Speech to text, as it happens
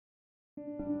My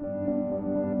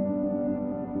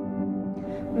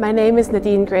name is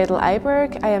Nadine Graedel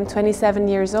Iberg. I am 27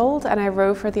 years old and I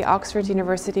row for the Oxford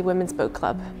University Women's Boat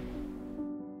Club.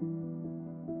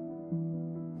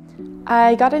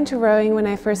 I got into rowing when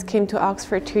I first came to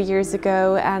Oxford 2 years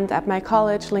ago, and at my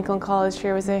college, Lincoln College,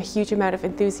 there was a huge amount of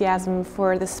enthusiasm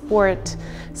for the sport.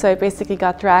 So I basically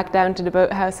got dragged down to the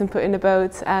boathouse and put in a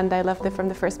boat, and I loved it from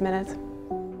the first minute.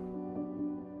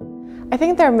 I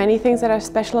think there are many things that are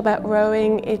special about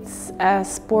rowing. It's a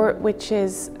sport which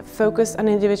is focused on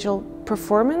individual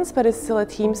performance, but it's still a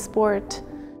team sport.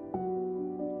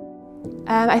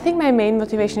 I think my main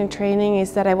motivation in training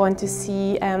is that I want to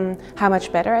see how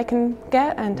much better I can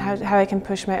get and how I can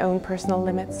push my own personal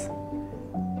limits.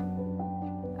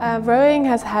 Rowing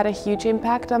has had a huge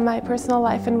impact on my personal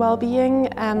life and well-being.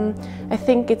 I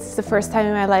think it's the first time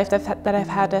in my life that I've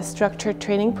had a structured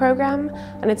training program,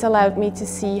 and it's allowed me to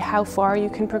see how far you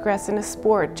can progress in a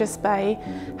sport just by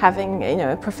having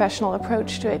a professional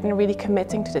approach to it and really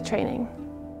committing to the training.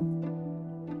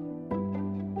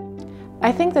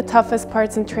 I think the toughest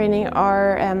parts in training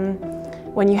are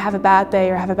when you have a bad day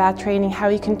or have a bad training, how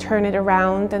you can turn it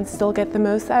around and still get the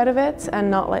most out of it and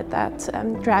not let that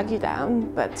drag you down,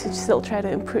 but to still try to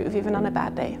improve even on a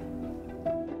bad day.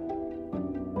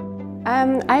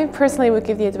 I personally would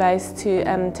give the advice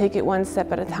to take it one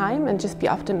step at a time and just be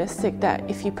optimistic that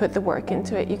if you put the work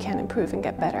into it, you can improve and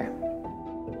get better.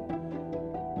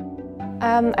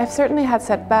 I've certainly had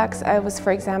setbacks. I was,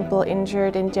 for example,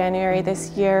 injured in January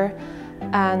this year.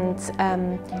 And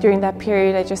during that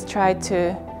period I just tried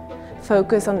to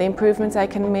focus on the improvements I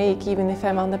can make even if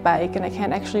I'm on the bike and I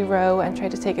can't actually row, and try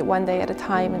to take it one day at a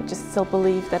time and just still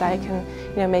believe that I can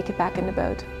make it back in the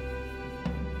boat.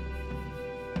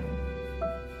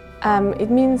 It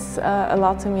means a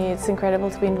lot to me. It's incredible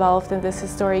to be involved in this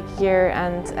historic year,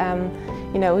 and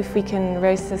if we can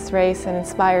race this race and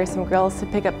inspire some girls to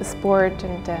pick up the sport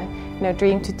and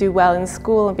dream to do well in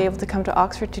school and be able to come to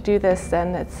Oxford to do this,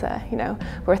 then it's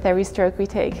worth every stroke we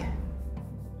take.